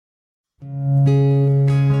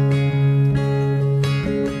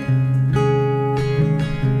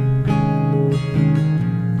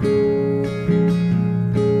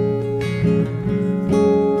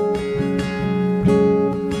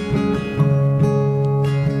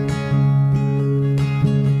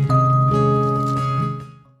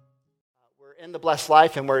Blessed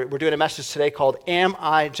Life, and we're doing a message today called Am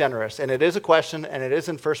I Generous? And it is a question, and it is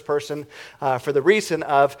in first person for the reason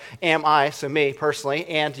of am I, so me personally,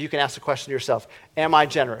 and you can ask the question to yourself, am I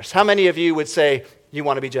generous? How many of you would say you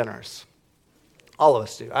want to be generous? All of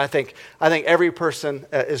us do. I think every person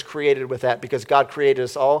is created with that because God created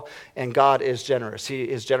us all, and God is generous. He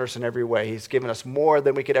is generous in every way. He's given us more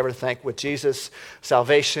than we could ever think with Jesus,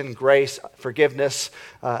 salvation, grace, forgiveness.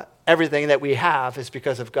 Everything that we have is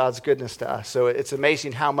because of God's goodness to us. So it's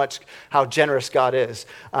amazing how generous God is.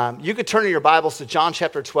 You could turn in your Bibles to John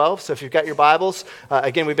chapter 12. So if you've got your Bibles,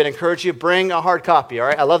 again, we've been encouraging you, bring a hard copy, all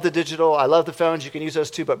right? I love the digital. I love the phones. You can use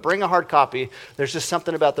those too, but bring a hard copy. There's just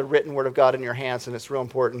something about the written word of God in your hands, and it's real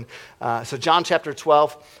important. So John chapter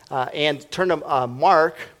 12, and turn to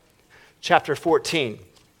Mark chapter 14.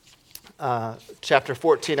 Chapter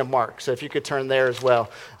 14 of Mark. So if you could turn there as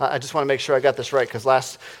well. I just want to make sure I got this right because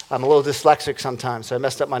I'm a little dyslexic sometimes, so I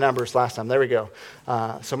messed up my numbers last time. There we go.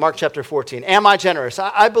 So Mark chapter 14. Am I generous?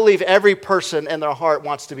 I believe every person in their heart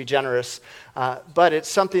wants to be generous, but it's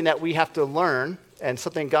something that we have to learn and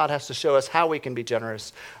something God has to show us how we can be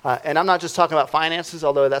generous. And I'm not just talking about finances,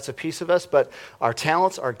 although that's a piece of us, but our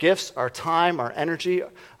talents, our gifts, our time, our energy,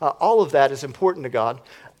 all of that is important to God.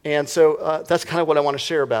 And so that's kind of what I want to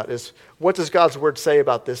share about is what does God's word say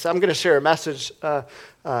about this? I'm going to share a message out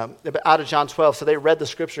of John 12. So they read the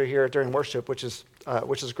scripture here during worship, which is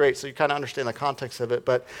great. So you kind of understand the context of it.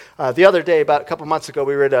 But the other day, about a couple months ago,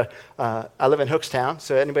 we were I live in Hookstown.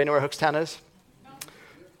 So anybody know where Hookstown is?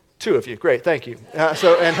 Two of you. Great. Thank you.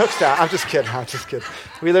 So in Hookstown, I'm just kidding.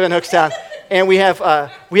 We live in Hookstown, and we have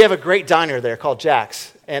a great diner there called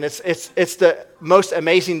Jack's. And it's the most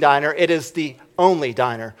amazing diner. It is the only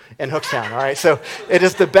diner in Hookstown, all right? So it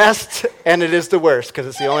is the best and it is the worst because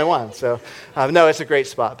it's the only one. So no, it's a great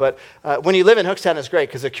spot. But when you live in Hookstown, it's great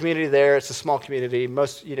because the community there, it's a small community.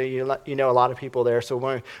 Most, you know a lot of people there. So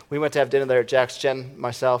when we went to have dinner there at Jack's, Jen,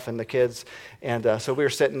 myself, and the kids. And so we were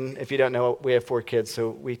sitting, if you don't know, we have 4 kids, so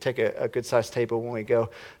we take a good-sized table when we go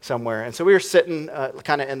somewhere. And so we were sitting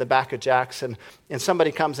kind of in the back of Jack's, and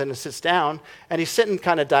somebody comes in and sits down, and he's sitting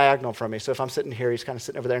kind of diagonal from me. So if I'm sitting here, he's kind of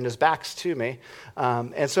sitting over there, and his back's to me.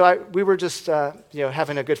 And so we were just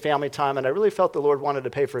having a good family time, and I really felt the Lord wanted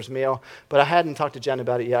to pay for his meal, but I hadn't talked to Jen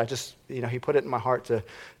about it yet. I just, he put it in my heart to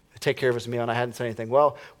take care of his meal, and I hadn't said anything.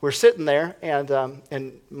 Well, we're sitting there, and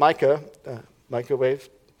Micah wave,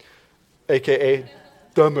 a.k.a.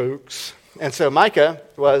 the Mooks. And so Micah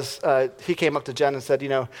he came up to Jen and said,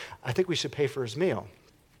 I think we should pay for his meal.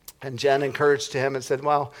 And Jen encouraged him and said,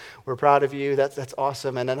 well, we're proud of you. That's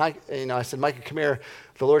awesome. And then I said, Micah, come here.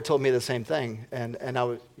 The Lord told me the same thing. And I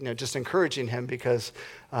was, just encouraging him because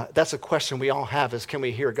that's a question we all have is, can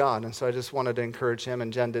we hear God? And so I just wanted to encourage him,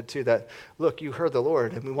 and Jen did too, that, look, you heard the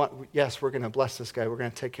Lord, and we're going to bless this guy. We're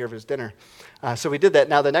going to take care of his dinner. So we did that.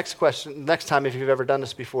 Now the next time, if you've ever done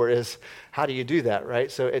this before, is how do you do that,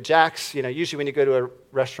 right? So at Jack's, usually when you go to a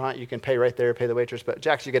restaurant, you can pay right there, pay the waitress. But at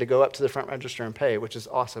Jack's, you got to go up to the front register and pay, which is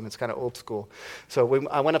awesome. It's kind of old school. So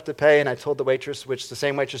I went up to pay, and I told the waitress, which the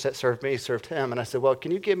same waitress that served me served him, and I said, well,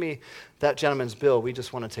 can you give me that gentleman's bill? We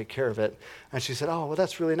just want to take care of it. And she said, oh, well,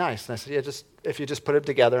 that's really nice. And I said, yeah, if you just put it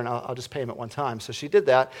together, and I'll just pay him at one time. So she did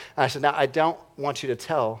that. And I said, now, I don't want you to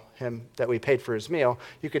tell him that we paid for his meal.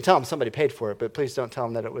 You can tell him somebody paid for it, but please don't tell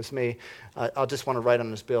him that it was me. I'll just want to write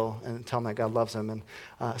on his bill and tell him that God loves him.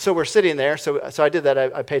 And so we're sitting there. So I did that.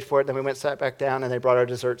 I paid for it. Then we sat back down, and they brought our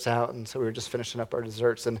desserts out. And so we were just finishing up our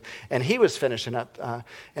desserts. And he was finishing up.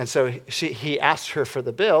 And so he asked her for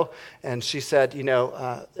the bill. And she said,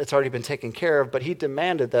 it's already been taken care of. But he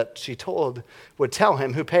demanded that she would tell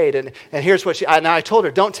him who paid. And here's what now I told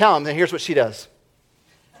her, don't tell him. And here's what she does.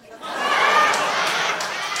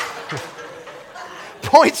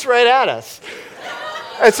 Points right at us.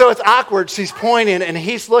 And so it's awkward. She's pointing, and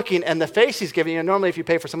he's looking, and the face he's giving, normally if you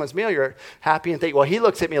pay for someone's meal, you're happy and think, well, he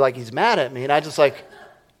looks at me like he's mad at me, and I just like,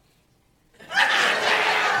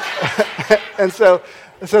 and so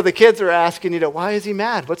the kids are asking, why is he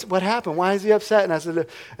mad? What happened? Why is he upset? And I said,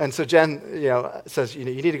 and so Jen, says, you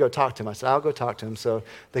need to go talk to him. I said, I'll go talk to him. So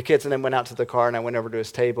the kids and then went out to the car, and I went over to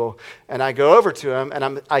his table, and I go over to him,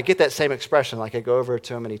 and I get that same expression. Like I go over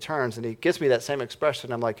to him, and he turns, and he gives me that same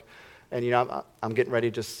expression. I'm like, and I'm getting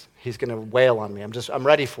ready. He's going to wail on me. I'm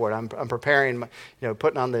ready for it. I'm preparing,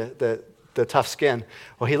 putting on the tough skin.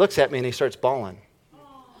 Well, he looks at me and he starts bawling,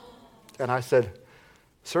 and I said,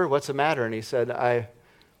 sir, what's the matter? And he said,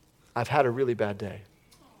 I've had a really bad day.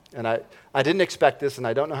 And I didn't expect this, and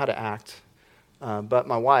I don't know how to act, but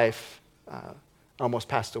my wife almost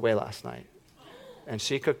passed away last night. And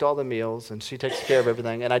she cooked all the meals, and she takes care of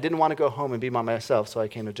everything. And I didn't want to go home and be by myself, so I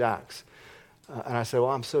came to Jack's. And I said,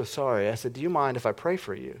 well, I'm so sorry. I said, do you mind if I pray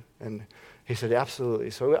for you? And he said, absolutely.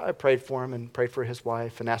 So I prayed for him and prayed for his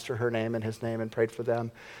wife and asked her name and his name and prayed for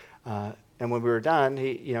them. And when we were done,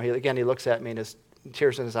 he looks at me and his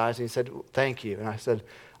tears in his eyes and he said, thank you. And I said,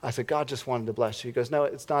 God just wanted to bless you. He goes, no,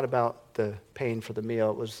 it's not about the paying for the meal.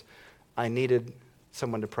 It was, I needed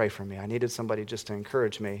someone to pray for me. I needed somebody just to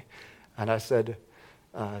encourage me. And I said,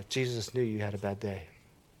 Jesus knew you had a bad day.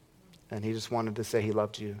 And he just wanted to say he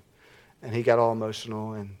loved you. And he got all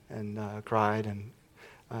emotional and cried.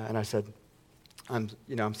 And I said,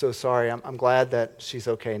 I'm so sorry. I'm glad that she's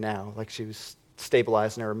okay now. Like she was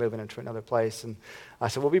stabilized and they were moving into another place. And I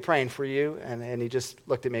said, we'll be praying for you. And he just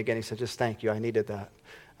looked at me again. He said, just thank you. I needed that.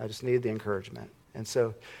 I just needed the encouragement. And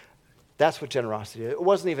so that's what generosity is. It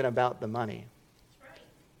wasn't even about the money.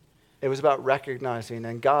 It was about recognizing.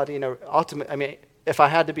 And God, ultimately, if I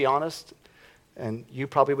had to be honest, and you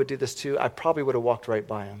probably would do this too, I probably would have walked right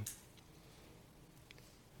by him.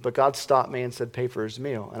 But God stopped me and said, pay for his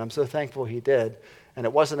meal. And I'm so thankful he did. And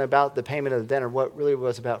it wasn't about the payment of the dinner. What really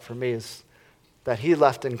was about for me is that he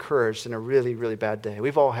left encouraged in a really, really bad day.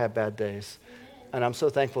 We've all had bad days. And I'm so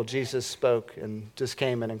thankful Jesus spoke and just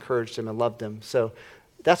came and encouraged him and loved him. So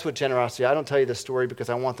that's what generosity, I don't tell you the story because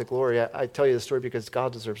I want the glory. I tell you the story because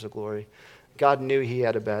God deserves the glory. God knew he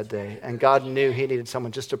had a bad day. And God knew he needed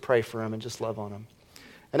someone just to pray for him and just love on him.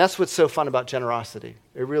 And that's what's so fun about generosity.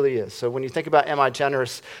 It really is. So when you think about am I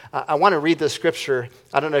generous, I want to read this scripture.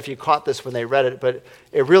 I don't know if you caught this when they read it, but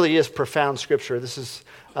it really is profound scripture. This is,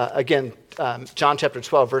 John chapter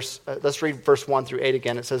 12. Let's read verse 1 through 8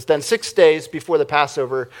 again. It says, then 6 days before the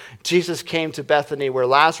Passover, Jesus came to Bethany where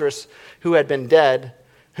Lazarus, who had been dead,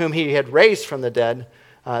 whom he had raised from the dead,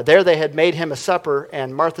 there they had made him a supper,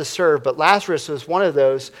 and Martha served, but Lazarus was one of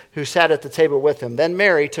those who sat at the table with him. Then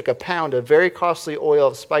Mary took a pound of very costly oil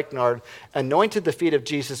of spikenard, anointed the feet of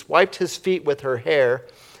Jesus, wiped his feet with her hair,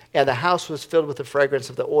 and the house was filled with the fragrance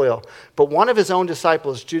of the oil. But one of his own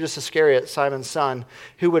disciples, Judas Iscariot, Simon's son,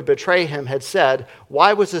 who would betray him, had said,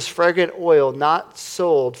 why was this fragrant oil not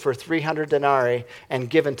sold for 300 denarii and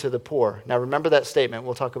given to the poor? Now remember that statement.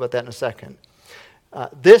 We'll talk about that in a second.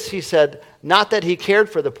 This, he said, not that he cared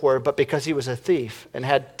for the poor, but because he was a thief and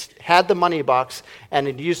had the money box and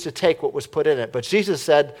had used to take what was put in it. But Jesus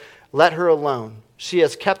said, let her alone. She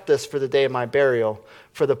has kept this for the day of my burial.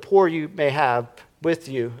 For the poor you may have with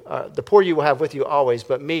you, the poor you will have with you always,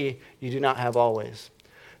 but me you do not have always.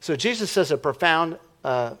 So Jesus says a profound,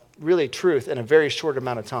 really truth in a very short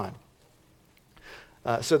amount of time.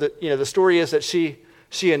 The story is that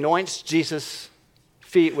she anoints Jesus'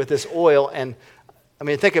 feet with this oil, and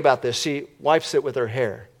think about this. She wipes it with her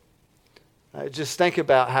hair. Just think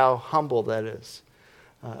about how humble that is.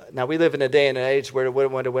 Now, we live in a day and an age where it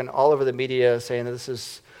would have went all over the media saying that this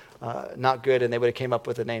is not good, and they would have came up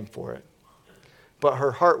with a name for it. But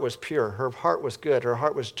her heart was pure. Her heart was good. Her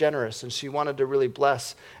heart was generous, and she wanted to really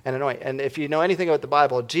bless and anoint. And if you know anything about the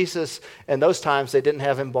Bible, Jesus, in those times, they didn't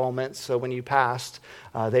have embalmment, so when you passed,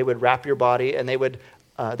 they would wrap your body, and they would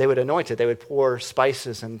anoint it. They would pour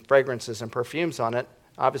spices and fragrances and perfumes on it,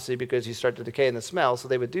 obviously because you start to decay in the smell, so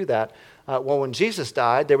they would do that. When Jesus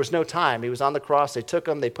died, there was no time. He was on the cross. They took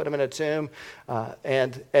him. They put him in a tomb.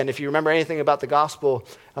 And if you remember anything about the gospel,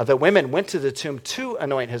 the women went to the tomb to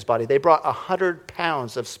anoint his body. They brought 100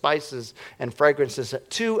 pounds of spices and fragrances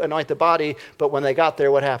to anoint the body, but when they got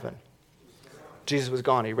there, what happened? Jesus was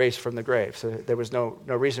gone. He raised from the grave, so there was no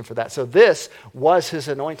reason for that. So this was his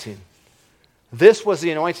anointing. This was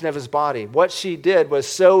the anointing of his body. What she did was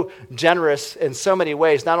so generous in so many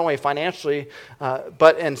ways, not only financially,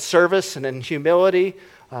 but in service and in humility,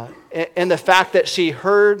 in the fact that she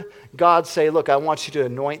heard God say, look, I want you to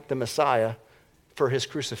anoint the Messiah for his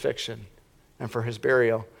crucifixion and for his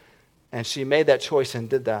burial. And she made that choice and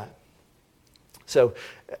did that. So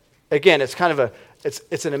again, it's kind of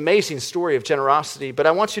it's an amazing story of generosity, but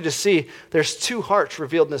I want you to see there's two hearts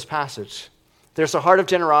revealed in this passage. There's a heart of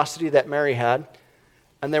generosity that Mary had,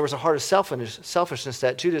 and there was a heart of selfishness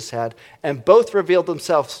that Judas had, and both revealed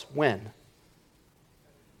themselves when?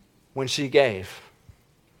 When she gave.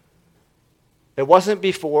 It wasn't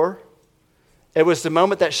before. It was the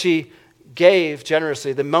moment that she gave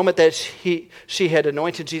generously, the moment that she had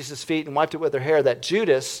anointed Jesus' feet and wiped it with her hair, that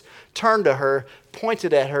Judas turned to her,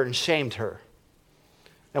 pointed at her, and shamed her.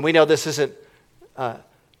 And we know this isn't...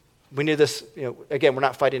 We knew this, again, we're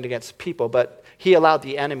not fighting against people, but he allowed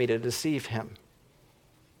the enemy to deceive him.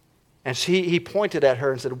 And he pointed at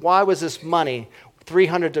her and said, why was this money,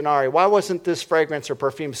 300 denarii, why wasn't this fragrance or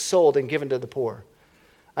perfume sold and given to the poor?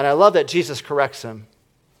 And I love that Jesus corrects him.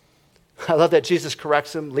 I love that Jesus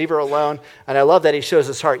corrects him, leave her alone. And I love that he shows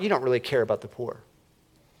his heart. You don't really care about the poor.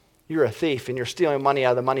 you're a thief and you're stealing money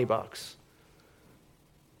out of the money box.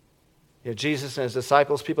 Jesus and his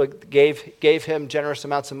disciples, people gave him generous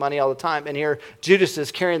amounts of money all the time. And here Judas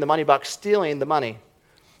is carrying the money box, stealing the money.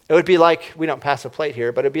 It would be like, we don't pass a plate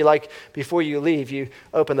here, but it'd be like before you leave, you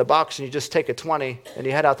open the box and you just take a 20 and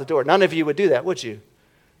you head out the door. None of you would do that, would you?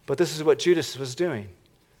 But this is what Judas was doing.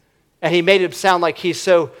 And he made it sound like he's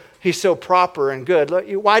so proper and good. Look,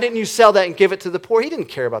 why didn't you sell that and give it to the poor? He didn't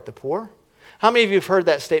care about the poor. How many of you have heard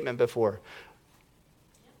that statement before?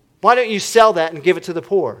 Why don't you sell that and give it to the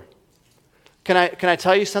poor? Can I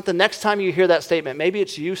tell you something? Next time you hear that statement, maybe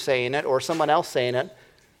it's you saying it or someone else saying it,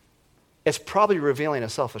 it's probably revealing a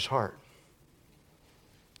selfish heart.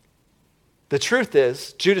 The truth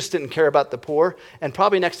is, Judas didn't care about the poor, and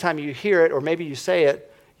probably next time you hear it, or maybe you say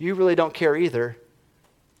it, you really don't care either,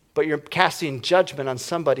 but you're casting judgment on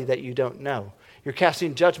somebody that you don't know. You're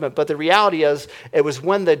casting judgment, but the reality is, it was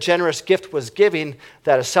when the generous gift was given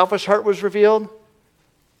that a selfish heart was revealed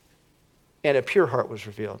and a pure heart was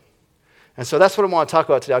revealed. And so that's what I want to talk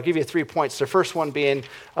about today. I'll give you 3 points. The first one being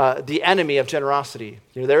the enemy of generosity.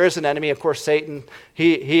 There is an enemy, of course, Satan.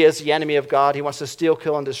 He is the enemy of God. He wants to steal,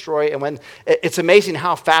 kill, and destroy. And when it's amazing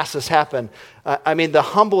how fast this happened. The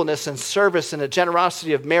humbleness and service and the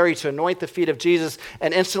generosity of Mary to anoint the feet of Jesus,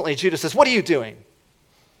 and instantly Judas says, "What are you doing?"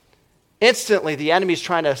 Instantly, the enemy's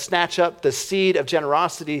trying to snatch up the seed of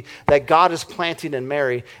generosity that God is planting in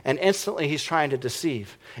Mary, and instantly he's trying to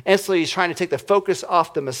deceive. Instantly, he's trying to take the focus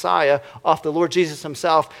off the Messiah, off the Lord Jesus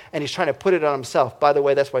himself, and he's trying to put it on himself. By the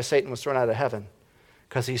way, that's why Satan was thrown out of heaven,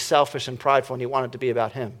 because he's selfish and prideful, and he wanted it to be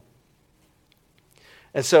about him.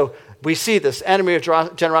 And so we see this enemy of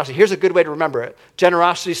generosity. Here's a good way to remember it.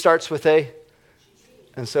 Generosity starts with a,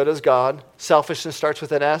 and so does God. Selfishness starts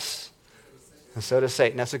with an S. And so does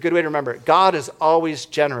Satan. That's a good way to remember it. God is always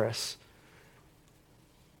generous,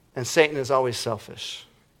 and Satan is always selfish.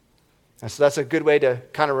 And so that's a good way to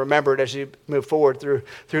kind of remember it as you move forward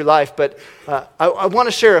through life. But I want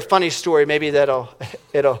to share a funny story. Maybe it'll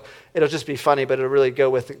just be funny, but it'll really go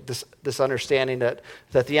with this understanding that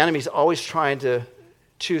the enemy's always trying to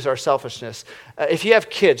choose our selfishness. If you have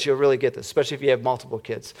kids, you'll really get this, especially if you have multiple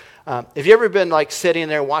kids. Have you ever been like sitting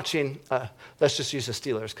there watching, let's just use the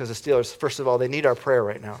Steelers, because the Steelers, first of all, they need our prayer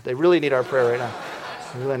right now. They really need our prayer right now.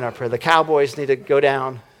 They really need our prayer. The Cowboys need to go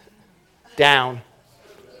down.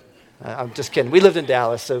 I'm just kidding. We lived in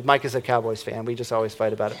Dallas, so Mike is a Cowboys fan. We just always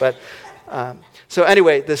fight about it. But so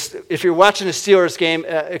anyway, if you're watching a Steelers game,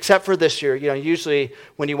 except for this year, usually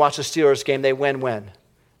when you watch a Steelers game, they win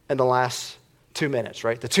in the last 2 minutes,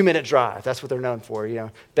 right? The 2-minute drive. That's what they're known for.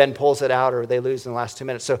 Ben pulls it out or they lose in the last 2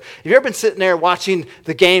 minutes. So if you've ever been sitting there watching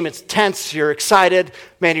the game, it's tense, you're excited,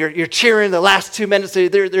 man, you're cheering the last 2 minutes. They're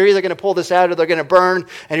either going to pull this out or they're going to burn,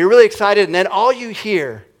 and you're really excited, and then all you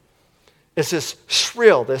hear is this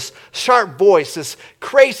shrill, this sharp voice, this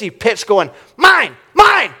crazy pitch going, "Mine,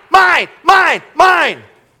 mine, mine, mine, mine."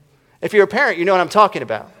 If you're a parent, you know what I'm talking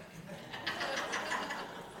about.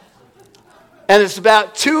 And it's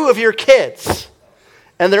about 2 of your kids,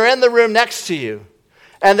 and they're in the room next to you,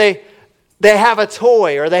 and they have a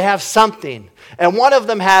toy or they have something, and one of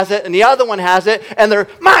them has it and the other one has it, and they're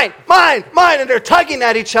mine, mine, mine, and they're tugging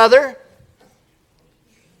at each other,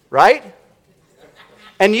 right?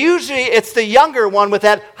 And usually it's the younger one with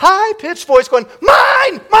that high-pitched voice going,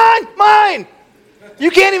 "Mine, mine, mine." You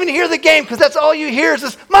can't even hear the game because that's all you hear is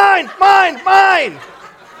this, "Mine, mine, mine."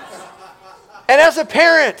 And as a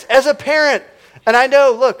parent, and I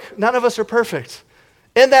know, look, none of us are perfect.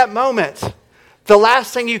 In that moment, the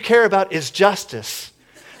last thing you care about is justice.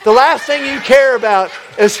 The last thing you care about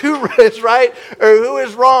is who is right or who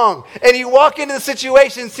is wrong. And you walk into the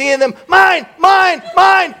situation seeing them, "Mine, mine,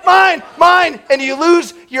 mine, mine, mine," and you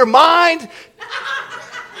lose your mind.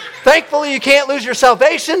 Thankfully, you can't lose your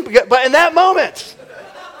salvation, but in that moment,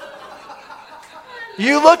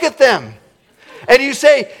 you look at them and you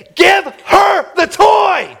say, "Give her the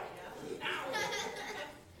toy.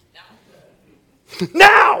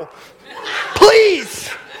 Now, please."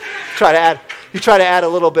 You try to add a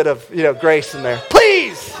little bit of, grace in there.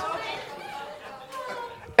 "Please."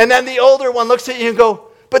 And then the older one looks at you and go,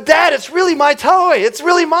 "But Dad, it's really my toy. It's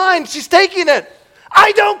really mine. She's taking it."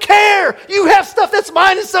 "I don't care. You have stuff that's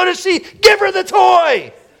mine and so does she. Give her the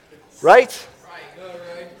toy." Right?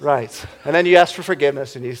 Right. And then you ask for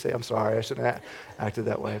forgiveness and you say, "I'm sorry, I shouldn't have acted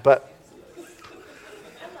that way." But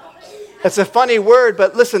it's a funny word,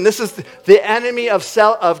 but listen, this is the enemy of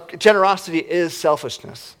generosity is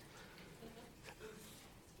selfishness.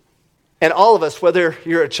 And all of us, whether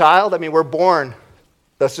you're a child, we're born,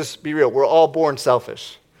 let's just be real, we're all born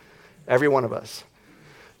selfish. Every one of us.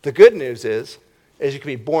 The good news is you can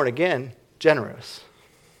be born again generous.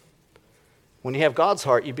 When you have God's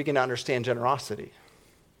heart, you begin to understand generosity.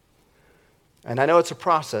 And I know it's a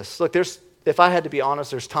process. Look, if I had to be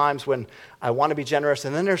honest, there's times when I want to be generous,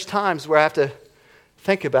 and then there's times where I have to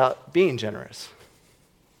think about being generous.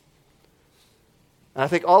 And I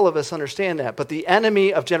think all of us understand that. But the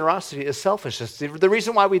enemy of generosity is selfishness. The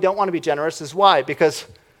reason why we don't want to be generous is why? Because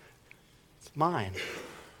it's mine.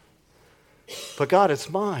 But God, it's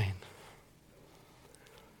mine.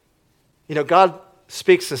 You know, God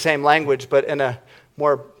speaks the same language, but in a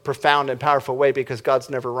more profound and powerful way, because God's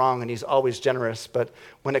never wrong and he's always generous. But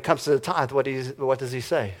when it comes to the tithe, what does he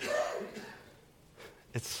say?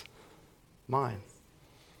 It's mine.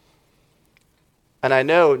 And I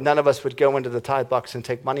know none of us would go into the tithe box and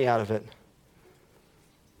take money out of it.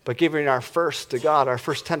 But giving our first to God, our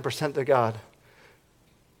first 10% to God,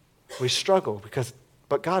 we struggle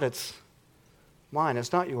but God, it's mine.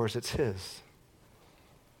 It's not yours, it's his.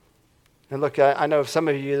 And look, I know some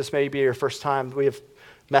of you, this may be your first time. We have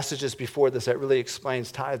messages before this that really explains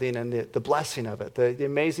tithing and the blessing of it, the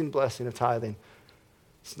amazing blessing of tithing.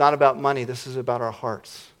 It's not about money. This is about our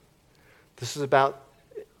hearts. This is about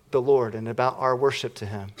the Lord and about our worship to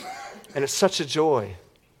him. And it's such a joy.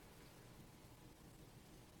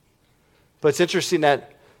 But it's interesting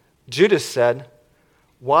that Judas said,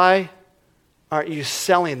 why aren't you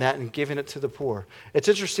selling that and giving it to the poor? It's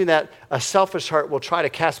interesting that a selfish heart will try to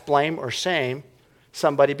cast blame or shame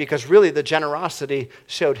somebody because really the generosity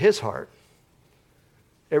showed his heart.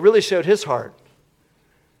 It really showed his heart.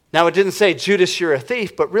 Now it didn't say, Judas, you're a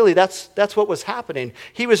thief, but really that's what was happening.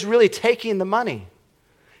 He was really taking the money.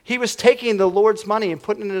 He was taking the Lord's money and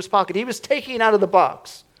putting it in his pocket. He was taking it out of the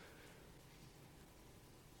box.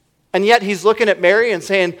 And yet he's looking at Mary and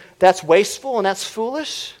saying, that's wasteful and that's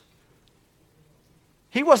foolish.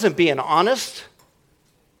 He wasn't being honest.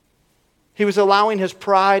 He was allowing his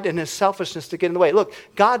pride and his selfishness to get in the way. Look,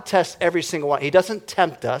 God tests every single one. He doesn't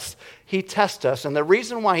tempt us. He tests us. And the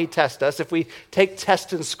reason why he tests us, if we take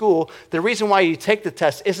tests in school, the reason why you take the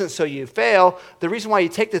test isn't so you fail. The reason why you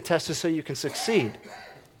take the test is so you can succeed.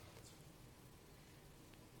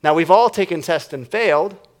 Now, we've all taken tests and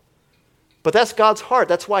failed, but that's God's heart.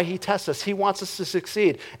 That's why he tests us. He wants us to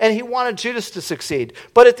succeed. And he wanted Judas to succeed.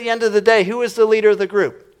 But at the end of the day, who is the leader of the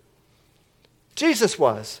group? Jesus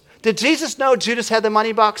was. Did Jesus know Judas had the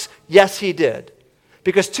money box? Yes, he did.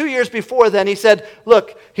 Because 2 years before then, he said,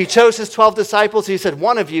 look, he chose his 12 disciples. He said,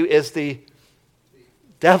 one of you is the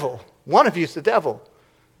devil. One of you is the devil.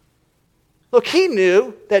 Look, he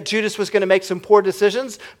knew that Judas was going to make some poor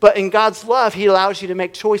decisions, but in God's love, he allows you to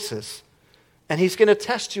make choices. And he's going to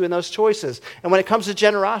test you in those choices. And when it comes to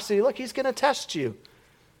generosity, look, he's going to test you.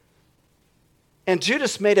 And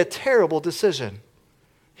Judas made a terrible decision.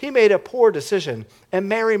 He made a poor decision, and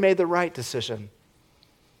Mary made the right decision.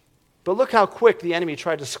 But look how quick the enemy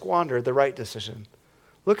tried to squander the right decision.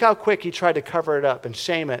 Look how quick he tried to cover it up and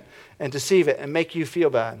shame it and deceive it and make you feel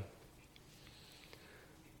bad.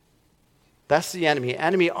 That's the enemy.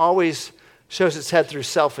 Enemy always shows its head through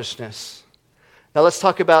selfishness. Now let's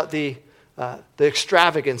talk about the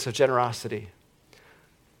extravagance of generosity.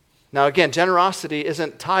 Now again, generosity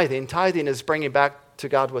isn't tithing. Tithing is bringing back to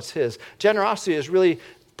God what's his. Generosity is really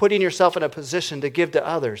putting yourself in a position to give to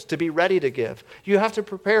others, to be ready to give. You have to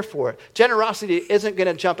prepare for it. Generosity isn't going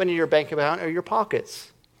to jump into your bank account or your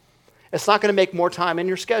pockets. It's not going to make more time in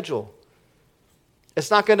your schedule. It's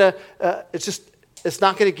not going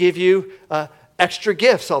to give you extra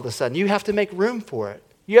gifts all of a sudden. You have to make room for it.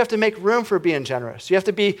 You have to make room for being generous. You have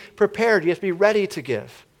to be prepared. You have to be ready to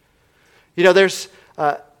give. You know, there's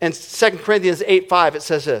in 2 Corinthians 8:5, it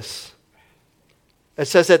says this. It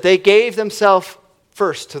says that they gave themselves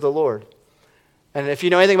first to the Lord. And if you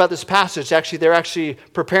know anything about this passage, they're actually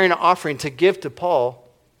preparing an offering to give to Paul.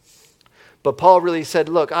 But Paul really said,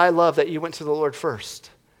 look, I love that you went to the Lord first.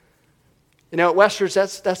 You know, at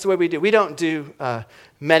Westridge, that's the way we do. We don't do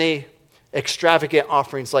many extravagant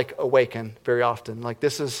offerings like Awaken very often. Like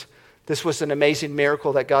this was an amazing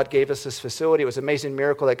miracle that God gave us this facility. It was an amazing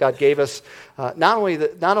miracle that God gave us not only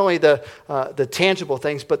the tangible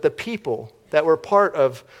things, but the people that were part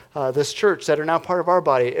of this church that are now part of our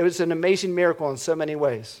body. It was an amazing miracle in so many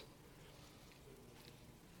ways.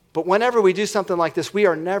 But whenever we do something like this, we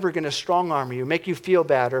are never going to strong-arm you, make you feel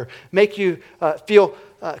bad, or make you feel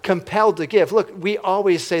compelled to give. Look, we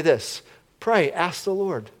always say this: pray, ask the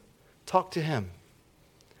Lord, talk to him.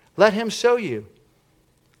 Let him show you.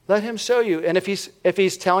 Let him show you. And if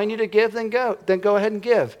he's telling you to give, then go ahead and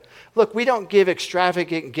give. Look, we don't give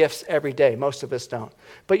extravagant gifts every day. Most of us don't.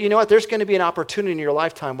 But you know what? There's going to be an opportunity in your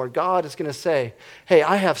lifetime where God is going to say, hey,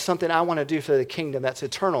 I have something I want to do for the kingdom that's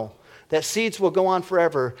eternal, that seeds will go on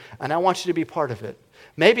forever, and I want you to be part of it.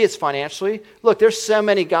 Maybe it's financially. Look, there's so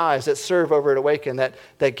many guys that serve over at Awaken that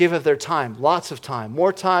give of their time, lots of time,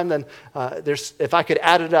 more time than if I could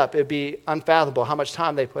add it up, it'd be unfathomable how much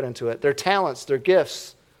time they put into it. Their talents, their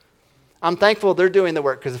gifts. I'm thankful they're doing the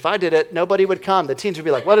work, because if I did it, nobody would come. The teens would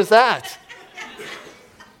be like, what is that?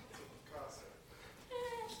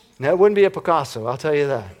 No, it wouldn't be a Picasso, I'll tell you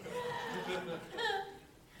that.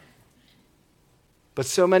 But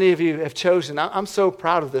so many of you have chosen. I'm so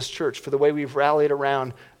proud of this church for the way we've rallied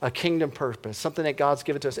around a kingdom purpose, something that God's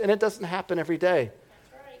given to us. And it doesn't happen every day.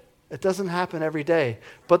 That's right. It doesn't happen every day.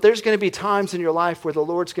 But there's going to be times in your life where the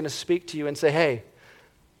Lord's going to speak to you and say, hey,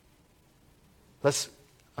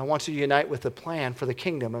 I want you to unite with a plan for the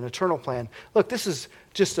kingdom, an eternal plan. Look, this is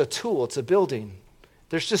just a tool. It's a building.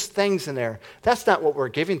 There's just things in there. That's not what we're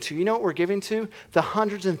giving to. You know what we're giving to? The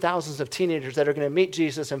hundreds and thousands of teenagers that are going to meet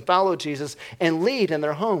Jesus and follow Jesus and lead in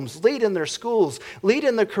their homes, lead in their schools, lead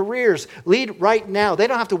in their careers, lead right now. They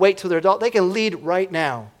don't have to wait till they're adult. They can lead right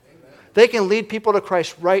now. Amen. They can lead people to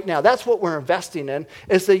Christ right now. That's what we're investing in,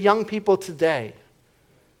 is the young people today.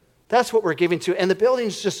 That's what we're giving to. And the building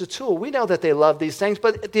is just a tool. We know that they love these things,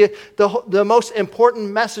 but the most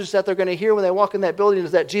important message that they're going to hear when they walk in that building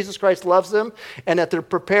is that Jesus Christ loves them and that they're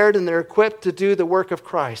prepared and they're equipped to do the work of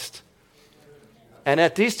Christ. And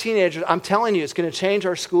at these teenagers, I'm telling you, it's going to change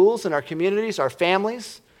our schools and our communities, our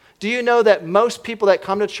families. Do you know that most people that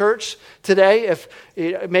come to church today, if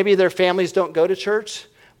maybe their families don't go to church,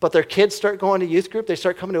 but their kids start going to youth group, they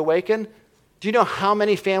start coming to Awaken? Do you know how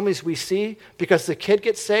many families we see because the kid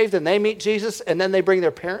gets saved and they meet Jesus and then they bring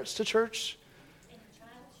their parents to church?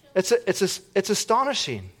 It's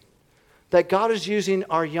astonishing that God is using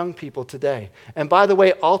our young people today. And by the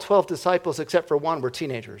way, all 12 disciples except for one were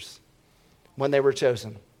teenagers when they were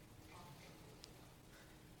chosen.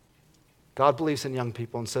 God believes in young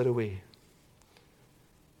people, and so do we.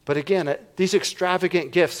 But again, these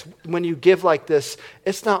extravagant gifts, when you give like this,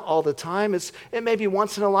 it's not all the time. It may be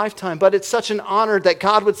once in a lifetime, but it's such an honor that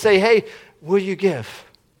God would say, hey, will you give?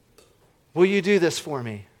 Will you do this for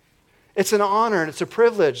me? It's an honor and it's a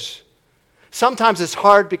privilege. Sometimes it's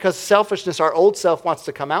hard because selfishness, our old self wants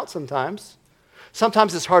to come out sometimes.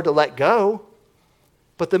 Sometimes it's hard to let go.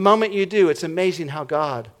 But the moment you do, it's amazing how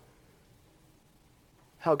God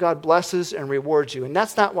blesses and rewards you. And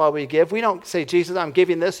that's not why we give. We don't say, Jesus, I'm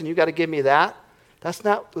giving this and you got to give me that. That's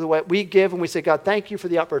not the way we give, and we say, God, thank you for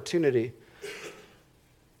the opportunity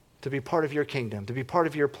to be part of your kingdom, to be part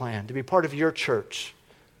of your plan, to be part of your church.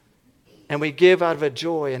 And we give out of a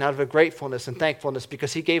joy and out of a gratefulness and thankfulness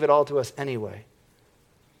because he gave it all to us anyway.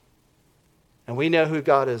 And we know who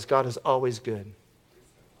God is. God is always good.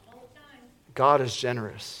 All the time. God is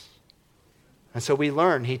generous. And so we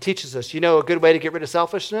learn. He teaches us. You know a good way to get rid of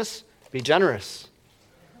selfishness? Be generous.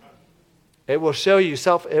 It will show you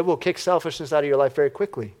it will kick selfishness out of your life very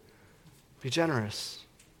quickly. Be generous.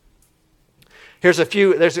 There's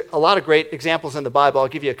a lot of great examples in the Bible. I'll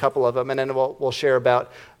give you a couple of them, and then we'll share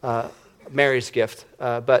about Mary's gift.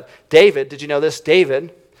 But David, did you know this?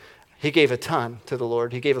 David, he gave a ton to the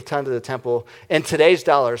Lord. He gave a ton to the temple. In today's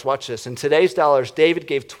dollars, watch this. In today's dollars, David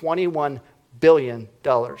gave $21 billion.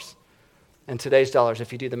 In today's dollars,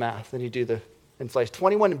 if you do the math, then you do the inflation.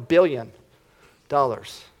 $21 billion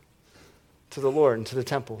to the Lord and to the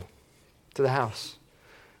temple, to the house.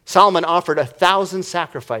 Solomon offered 1,000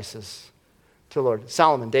 sacrifices to the Lord.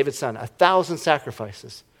 Solomon, David's son, 1,000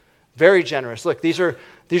 sacrifices. Very generous. Look, these are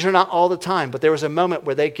not all the time, but there was a moment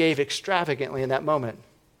where they gave extravagantly in that moment.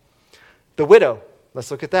 The widow, let's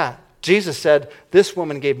look at that. Jesus said, this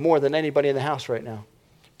woman gave more than anybody in the house right now.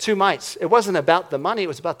 2 mites. It wasn't about the money, it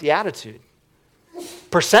was about the attitude.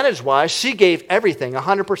 Percentage-wise, she gave everything,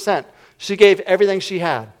 100%. She gave everything she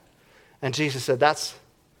had. And Jesus said, that's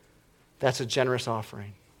a generous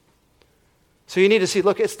offering. So you need to see,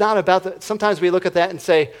 look, it's not about sometimes we look at that and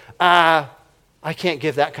say, I can't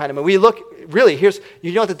give that kind of money. We look, really,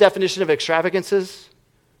 you know what the definition of extravagance is?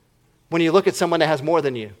 When you look at someone that has more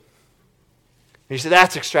than you. And you say,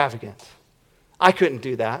 that's extravagant. I couldn't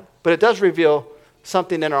do that. But it does reveal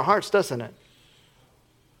something in our hearts, doesn't it?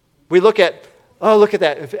 We look at, look at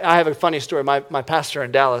that. I have a funny story. My pastor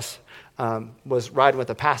in Dallas was riding with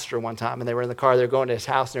a pastor one time, and they were in the car. They were going to his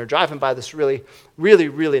house, and they were driving by this really, really,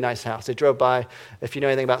 really nice house. They drove by, if you know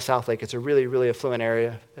anything about South Lake, it's a really, really affluent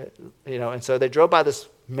area, and so they drove by this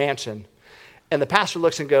mansion, and the pastor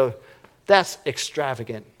looks and goes, that's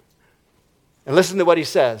extravagant. And listen to what he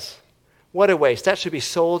says. What a waste. That should be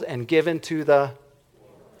sold and given to the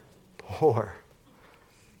poor.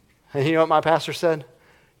 And you know what my pastor said?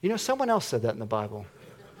 You know, someone else said that in the Bible.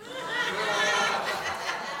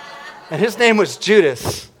 And his name was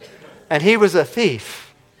Judas, and he was a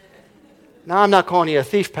thief. Now, I'm not calling you a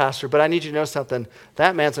thief, Pastor, but I need you to know something.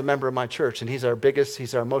 That man's a member of my church, and he's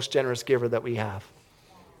our most generous giver that we have.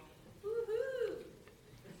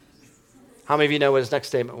 How many of you know what his next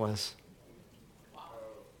statement was?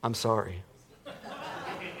 I'm sorry.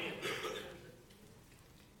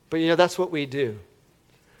 But that's what we do.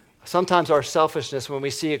 Sometimes our selfishness, when we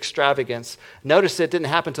see extravagance, notice it didn't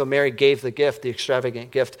happen until Mary gave the gift, the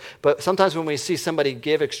extravagant gift. But sometimes when we see somebody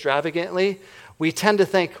give extravagantly, we tend to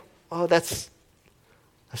think, oh, that's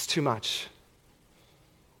too much.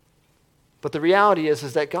 But the reality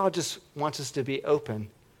is that God just wants us to be open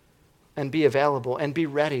and be available and be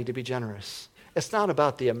ready to be generous. It's not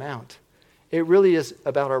about the amount. It really is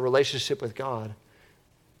about our relationship with God.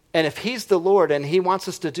 And if he's the Lord and he wants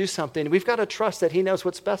us to do something, we've got to trust that he knows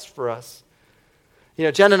what's best for us.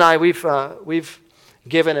 Jen and I, we've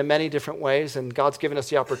given in many different ways, and God's given us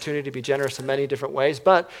the opportunity to be generous in many different ways,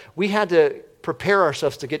 but we had to prepare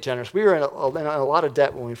ourselves to get generous. We were in a lot of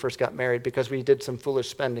debt when we first got married because we did some foolish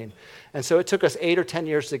spending. And so it took us 8 or 10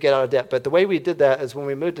 years to get out of debt. But the way we did that is when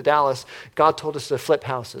we moved to Dallas, God told us to flip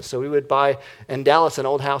houses. So we would buy, in Dallas, an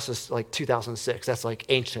old house is like 2006. That's like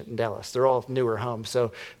ancient in Dallas. They're all newer homes.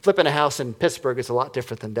 So flipping a house in Pittsburgh is a lot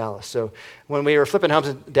different than Dallas. So when we were flipping homes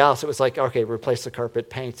in Dallas, it was like, okay, replace the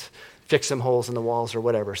carpet, paint, fix some holes in the walls or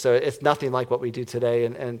whatever. So it's nothing like what we do today.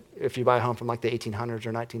 And if you buy a home from like the 1800s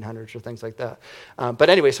or 1900s or things like that. But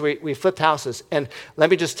anyway, so we flipped houses. And let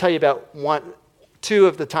me just tell you about two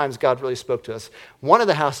of the times God really spoke to us. One of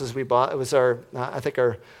the houses we bought, it was it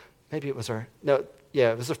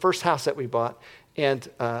was the first house that we bought. And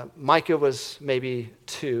Micah was maybe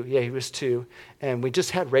 2. Yeah, he was 2. And we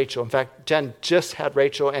just had Rachel. In fact, Jen just had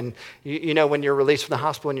Rachel. And when you're released from the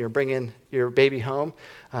hospital and you're bringing your baby home.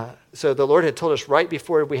 So the Lord had told us right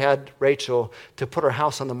before we had Rachel to put our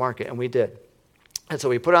house on the market. And we did. And so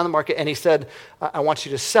we put it on the market. And he said, I want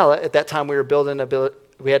you to sell it. At that time, we were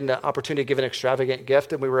we had an opportunity to give an extravagant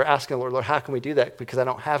gift, and we were asking the Lord, how can we do that? Because I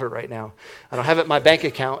don't have it right now. I don't have it in my bank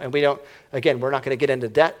account, and we're not going to get into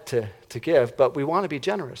debt to give, but we want to be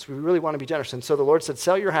generous. We really want to be generous. And so the Lord said,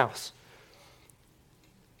 sell your house.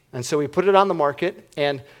 And so we put it on the market,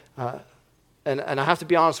 and I have to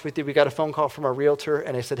be honest with you, we got a phone call from our realtor,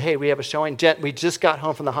 and they said, hey, we have a showing. Jen, we just got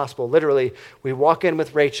home from the hospital. Literally, we walk in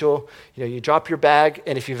with Rachel, you drop your bag,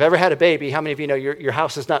 and if you've ever had a baby, how many of you know your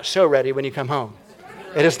house is not show ready when you come home?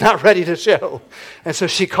 It is not ready to show. And so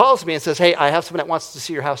she calls me and says, hey, I have someone that wants to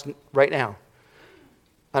see your house right now.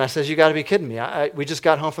 And I says, you got to be kidding me. We just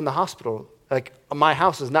got home from the hospital. Like, my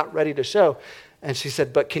house is not ready to show. And she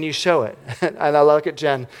said, but can you show it? And I look at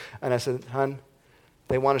Jen, and I said, hon,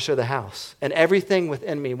 they want to show the house. And everything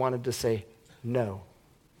within me wanted to say no,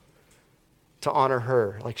 to honor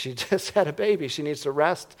her. Like, she just had a baby. She needs to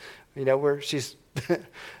rest, where she's,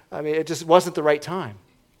 it just wasn't the right time.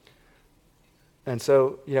 And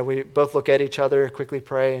so, we both look at each other, quickly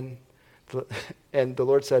pray, and the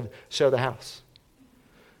Lord said, show the house.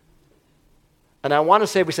 And I want to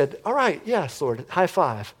say, we said, all right, yes, Lord, high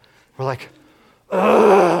five. We're like,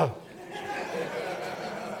 ugh.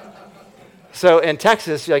 So in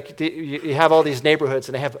Texas, you have all these neighborhoods,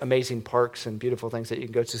 and they have amazing parks and beautiful things that you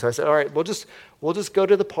can go to. So I said, all right, we'll just go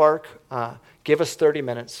to the park. Give us 30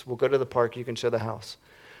 minutes. We'll go to the park. You can show the house.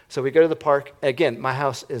 So we go to the park. Again, my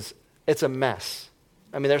house it's a mess.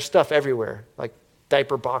 There's stuff everywhere, like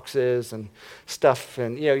diaper boxes and stuff.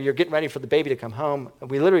 And, you're getting ready for the baby to come home. And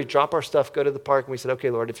we literally drop our stuff, go to the park, and we said, okay,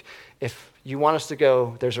 Lord, if you want us to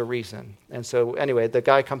go, there's a reason. And so anyway, the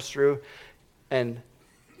guy comes through, and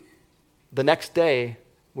the next day,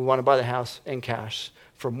 we want to buy the house in cash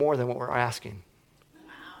for more than what we're asking.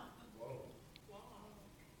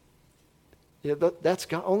 That's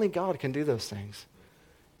God. Only God can do those things.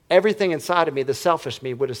 Everything inside of me, the selfish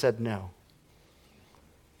me, would have said no.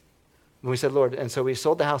 And we said, Lord, and so we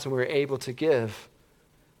sold the house, and we were able to give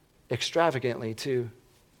extravagantly to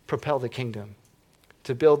propel the kingdom,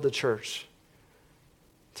 to build the church,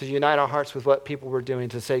 to unite our hearts with what people were doing,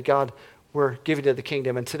 to say, God, we're giving to the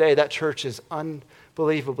kingdom. And today, that church is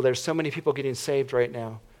unbelievable. There's so many people getting saved right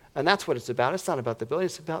now. And that's what it's about. It's not about the building.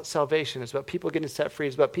 It's about salvation. It's about people getting set free.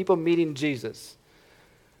 It's about people meeting Jesus.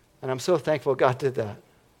 And I'm so thankful God did that.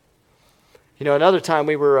 Another time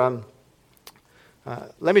we were,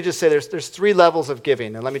 let me just say there's 3 levels of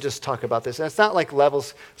giving, and let me just talk about this. And it's not like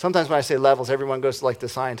levels. Sometimes when I say levels, everyone goes to like the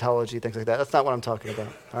Scientology, things like that. That's not what I'm talking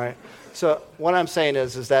about, all right? So what I'm saying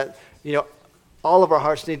is that, All of our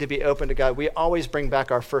hearts need to be open to God. We always bring back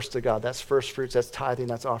our first to God. That's first fruits, that's tithing,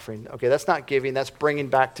 that's offering. Okay, that's not giving, that's bringing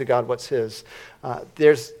back to God what's his.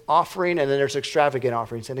 There's offering and then there's extravagant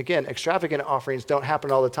offerings. And again, extravagant offerings don't happen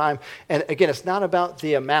all the time. And again, it's not about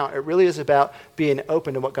the amount. It really is about being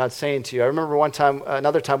open to what God's saying to you. I remember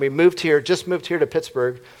another time we just moved here to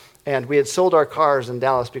Pittsburgh, and we had sold our cars in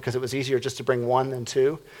Dallas because it was easier just to bring one than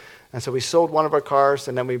two. And so we sold one of our cars,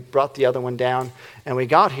 and then we brought the other one down. And we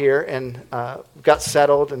got here and got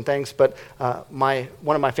settled and things. But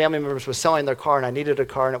one of my family members was selling their car, and I needed a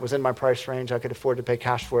car, and it was in my price range. I could afford to pay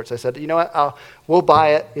cash for it. So I said, you know what, we'll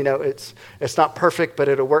buy it. You know, it's not perfect, but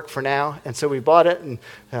it'll work for now. And so we bought it, and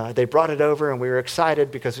they brought it over, and we were excited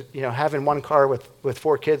because, you know, having one car with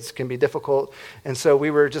 4 kids can be difficult. And so we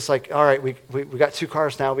were just like, all right, we got 2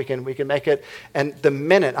 cars now. We can make it. And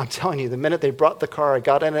I'm telling you, the minute they brought the car, I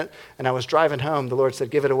got in it, and I was driving home, the Lord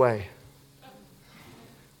said, give it away.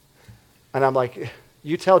 And I'm like,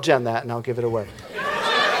 you tell Jen that, and I'll give it away.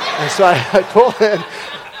 And so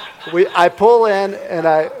I pull in, and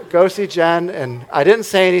I go see Jen, and I didn't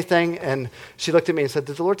say anything, and she looked at me and said,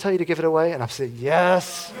 did the Lord tell you to give it away? And I said,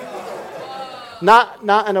 yes.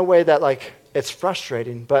 Not in a way that, like, it's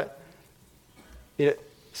frustrating, but you know,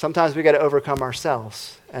 sometimes we got to overcome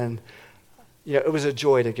ourselves. And you know, it was a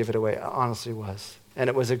joy to give it away. It honestly was. And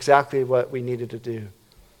it was exactly what we needed to do.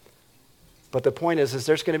 But the point is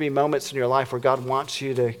there's going to be moments in your life where God wants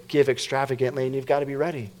you to give extravagantly, and you've got to be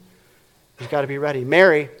ready. You've got to be ready.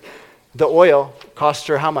 Mary, the oil cost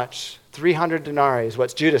her how much? 300 denarii is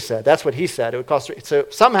what Judas said. That's what he said. It would cost her. So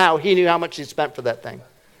somehow he knew how much he spent for that thing.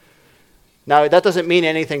 Now, that doesn't mean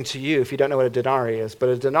anything to you if you don't know what a denarii is, but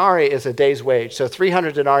a denarii is a day's wage. So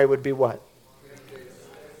 300 denarii would be what?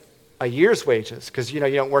 A year's wages, because, you know,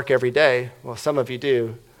 you don't work every day. Well, some of you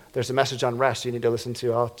do. There's a message on rest you need to listen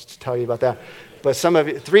to. I'll tell you about that. But some of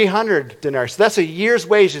you, 300 denarii. So that's a year's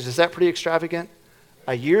wages. Is that pretty extravagant?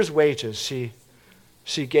 A year's wages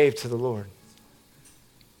she gave to the Lord.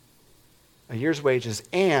 A year's wages.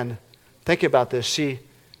 And think about this. She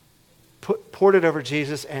poured it over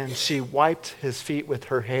Jesus, and she wiped his feet with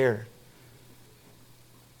her hair.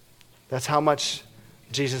 That's how much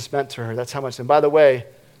Jesus meant to her. That's how much. And by the way,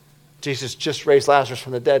 Jesus just raised Lazarus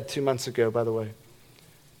from the dead 2 months ago, by the way.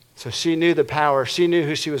 So she knew the power. She knew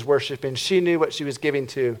who she was worshiping. She knew what she was giving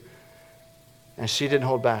to. And she didn't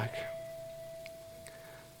hold back.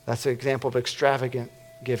 That's an example of extravagant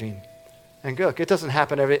giving. And look, it doesn't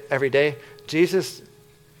happen every day. Jesus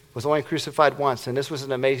was only crucified once, and this was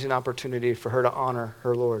an amazing opportunity for her to honor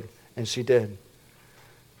her Lord. And she did.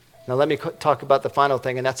 Now let me talk about the final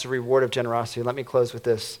thing, and that's the reward of generosity. Let me close with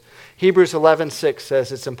this. Hebrews 11:6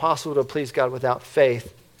 says, it's impossible to please God without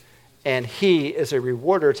faith, and he is a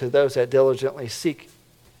rewarder to those that diligently seek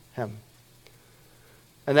him.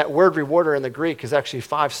 And that word rewarder in the Greek is actually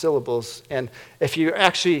 5 syllables. And if you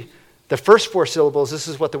actually, the first 4 syllables, this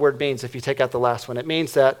is what the word means if you take out the last one. It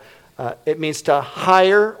means that it means to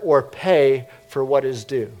hire or pay for what is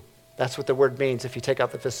due. That's what the word means if you take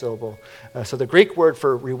out the 5th syllable. So the Greek word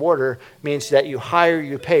for rewarder means that you hire,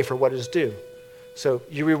 you pay for what is due. So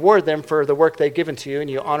you reward them for the work they've given to you, and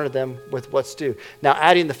you honor them with what's due. Now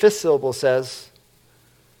adding the 5th syllable says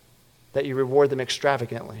that you reward them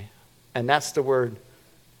extravagantly. And that's the word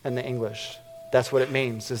in the English. That's what it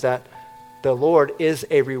means, is that the Lord is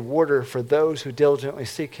a rewarder for those who diligently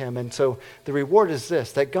seek him. And so the reward is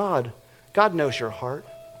this, that God knows your heart.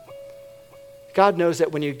 God knows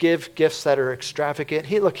that when you give gifts that are extravagant,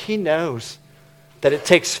 he knows that it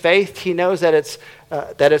takes faith. He knows that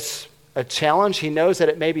it's a challenge. He knows that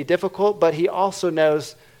it may be difficult, but he also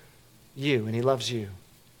knows you, and he loves you.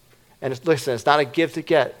 And listen, it's not a give to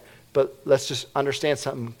get, but let's just understand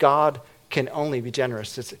something. God can only be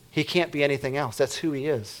generous. He can't be anything else. That's who he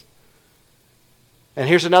is. And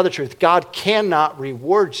here's another truth. God cannot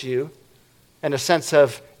reward you in a sense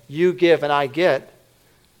of you give and I get.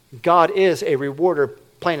 God is a rewarder,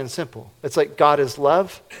 plain and simple. It's like God is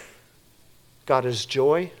love. God is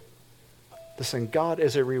joy. Listen, God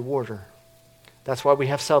is a rewarder. That's why we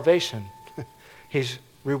have salvation. He's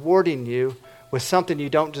rewarding you with something you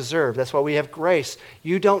don't deserve. That's why we have grace.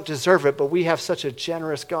 You don't deserve it, but we have such a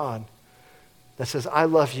generous God that says, I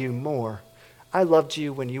love you more. I loved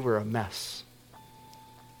you when you were a mess.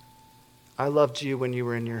 I loved you when you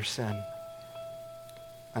were in your sin.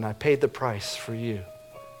 And I paid the price for you.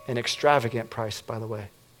 An extravagant price, by the way.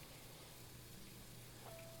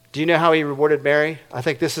 Do you know how he rewarded Mary? I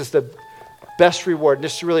think this is the best reward.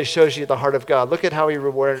 This really shows you the heart of God. Look at how he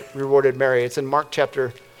rewarded Mary. It's in Mark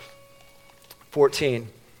chapter 14,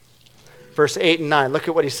 verse 8 and 9. Look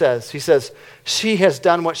at what he says. He says, she has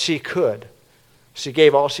done what she could. She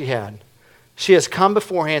gave all she had. She has come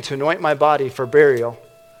beforehand to anoint my body for burial.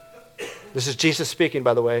 This is Jesus speaking,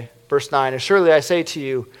 by the way. Verse 9, and surely I say to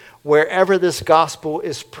you, wherever this gospel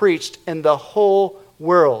is preached in the whole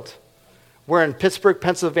world. We're in Pittsburgh,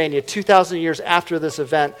 Pennsylvania, 2,000 years after this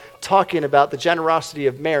event, talking about the generosity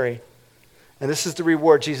of Mary. And this is the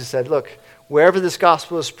reward. Jesus said, look, wherever this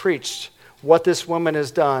gospel is preached, what this woman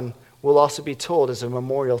has done will also be told as a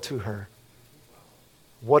memorial to her.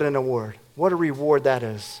 What an award. What a reward that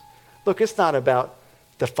is. Look, it's not about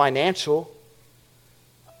the financial.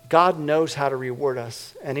 God knows how to reward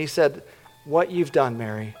us. And he said, what you've done,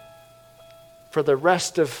 Mary, for the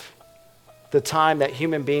rest of the time that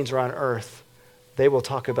human beings are on earth, they will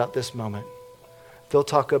talk about this moment. They'll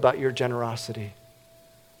talk about your generosity.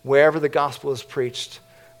 Wherever the gospel is preached,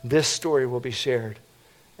 this story will be shared.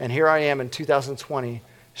 And here I am in 2020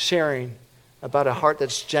 sharing about a heart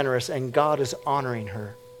that's generous, and God is honoring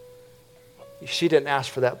her. She didn't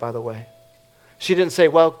ask for that, by the way. She didn't say,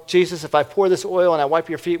 well, Jesus, if I pour this oil and I wipe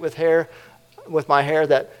your feet with my hair,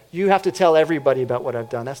 that you have to tell everybody about what I've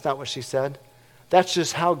done. That's not what she said. That's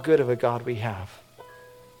just how good of a God we have.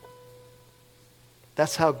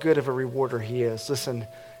 That's how good of a rewarder he is. Listen,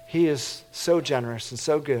 he is so generous and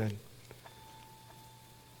so good.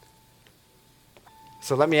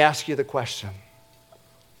 So let me ask you the question.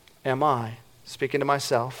 Am I, speaking to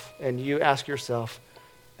myself, and you ask yourself,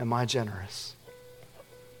 am I generous?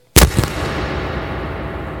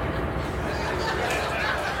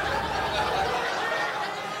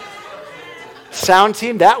 Sound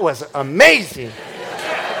team, that was amazing.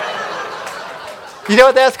 You know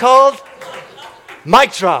what that's called?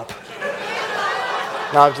 Mic drop.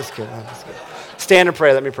 No, I'm just kidding. Stand and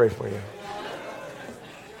pray. Let me pray for you.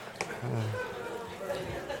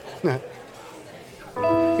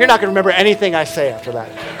 You're not going to remember anything I say after that.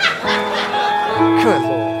 Good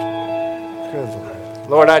Lord. Good Lord.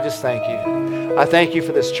 Lord, I just thank you. I thank you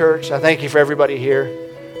for this church. I thank you for everybody here.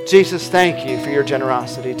 Jesus, thank you for your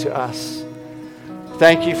generosity to us.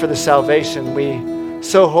 Thank you for the salvation we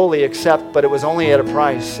so wholly accept, but it was only at a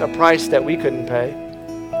price that we couldn't pay.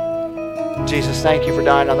 Jesus, thank you for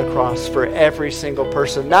dying on the cross for every single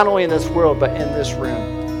person, not only in this world, but in this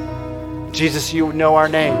room. Jesus, you know our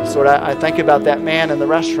names. Lord, I think about that man in the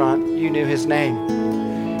restaurant. You knew his name.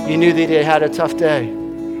 You knew that he had a tough day.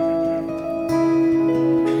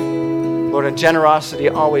 Lord, and generosity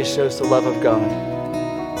always shows the love of God.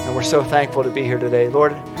 And we're so thankful to be here today.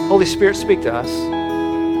 Lord, Holy Spirit, speak to us.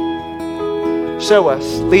 Show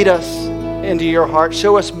us, lead us into your heart.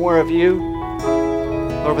 Show us more of you.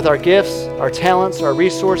 Lord, with our gifts, our talents, our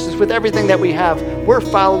resources, with everything that we have, we're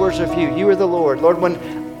followers of you. You are the Lord. Lord,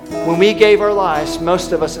 when we gave our lives,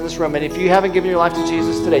 most of us in this room, and if you haven't given your life to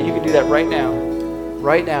Jesus today, you can do that right now.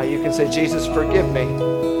 Right now, you can say, Jesus, forgive me.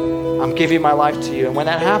 I'm giving my life to you. And when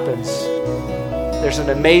that happens, there's an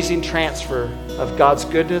amazing transfer of God's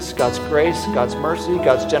goodness, God's grace, God's mercy,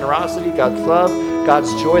 God's generosity, God's love,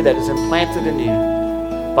 God's joy that is implanted in you.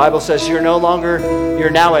 The Bible says you're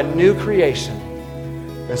now a new creation.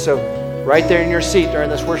 And so right there in your seat during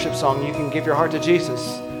this worship song, you can give your heart to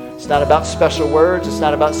Jesus. It's not about special words. It's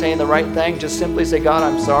not about saying the right thing. Just simply say, God,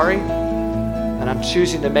 I'm sorry, and I'm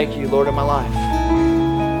choosing to make you Lord of my life.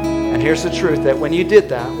 And here's the truth, that when you did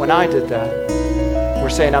that, when I did that, we're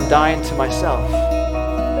saying I'm dying to myself.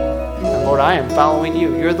 And Lord, I am following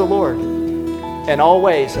you. You're the Lord. In all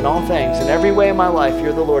ways, in all things, in every way in my life,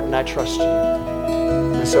 you're the Lord, and I trust you.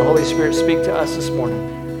 And so, Holy Spirit, speak to us this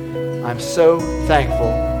morning. I'm so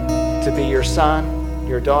thankful to be your son,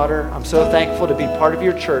 your daughter. I'm so thankful to be part of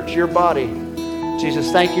your church, your body.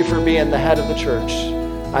 Jesus, thank you for being the head of the church.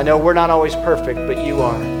 I know we're not always perfect, but you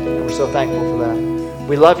are. And we're so thankful for that.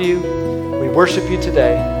 We love you. We worship you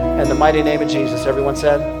today. In the mighty name of Jesus, everyone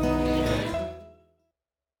said,